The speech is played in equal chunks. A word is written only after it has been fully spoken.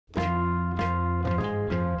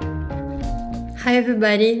Hi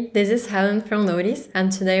everybody, this is Helen from Notice,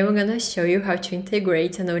 and today we're gonna show you how to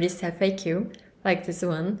integrate a Notice FAQ, like this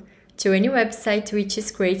one, to any website which is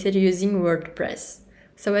created using WordPress.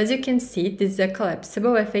 So as you can see, this is a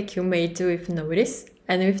collapsible FAQ made with Notice,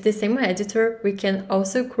 and with the same editor we can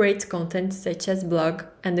also create content such as blog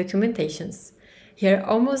and documentations. Here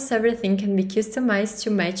almost everything can be customized to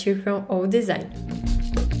match with your own design.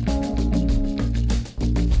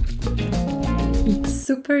 It's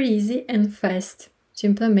super easy and fast to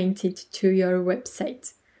implement it to your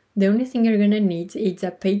website. The only thing you're gonna need is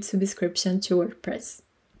a paid subscription to WordPress.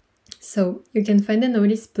 So you can find the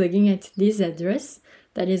Notice plugin at this address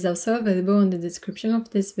that is also available in the description of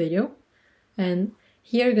this video. And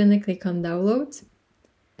here you're gonna click on download.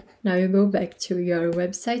 Now you go back to your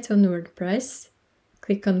website on WordPress,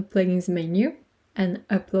 click on plugins menu and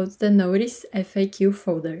upload the Notice FAQ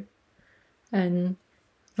folder. And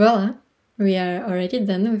voila! We are already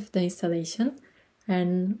done with the installation,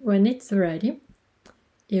 and when it's ready,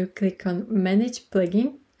 you click on Manage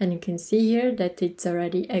Plugin and you can see here that it's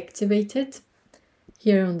already activated.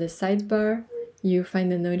 Here on the sidebar, you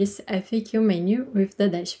find the Notice FAQ menu with the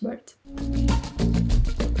dashboard.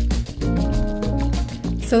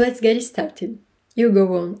 So let's get started. You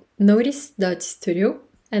go on notice.studio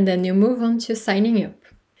and then you move on to signing up.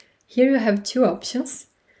 Here you have two options.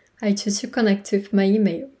 I choose to connect with my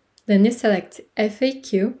email. Then you select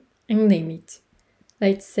FAQ and name it.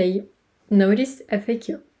 Let's say Notice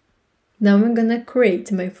FAQ. Now I'm gonna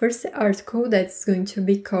create my first article that's going to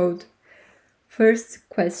be called First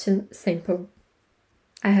Question Sample.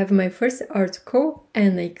 I have my first article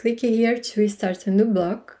and I click here to start a new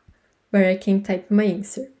block where I can type my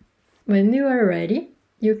answer. When you are ready,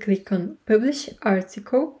 you click on Publish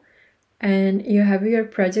Article and you have your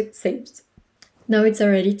project saved. Now it's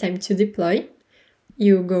already time to deploy.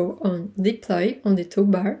 You go on Deploy on the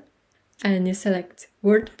toolbar and you select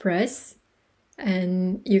WordPress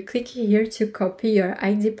and you click here to copy your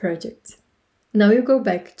ID project. Now you go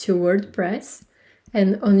back to WordPress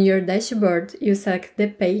and on your dashboard you select the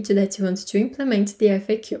page that you want to implement the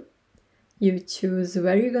FAQ. You choose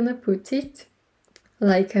where you're gonna put it,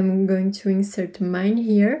 like I'm going to insert mine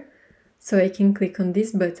here, so I can click on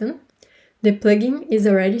this button. The plugin is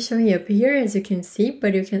already showing up here as you can see,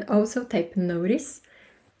 but you can also type Notice,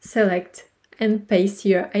 select and paste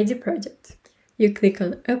your ID project. You click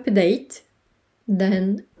on Update,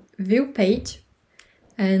 then View Page,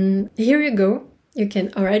 and here you go. You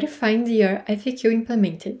can already find your FAQ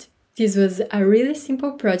implemented. This was a really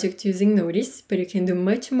simple project using Notice, but you can do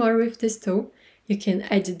much more with this tool. You can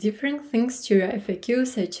add different things to your FAQ,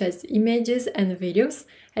 such as images and videos,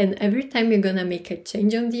 and every time you're gonna make a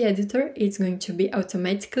change on the editor, it's going to be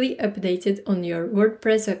automatically updated on your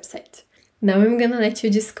WordPress website. Now I'm gonna let you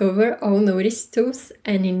discover all Notice tools,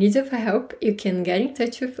 and in need of help, you can get in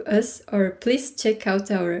touch with us or please check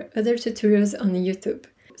out our other tutorials on YouTube.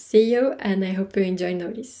 See you, and I hope you enjoy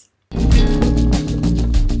Notice.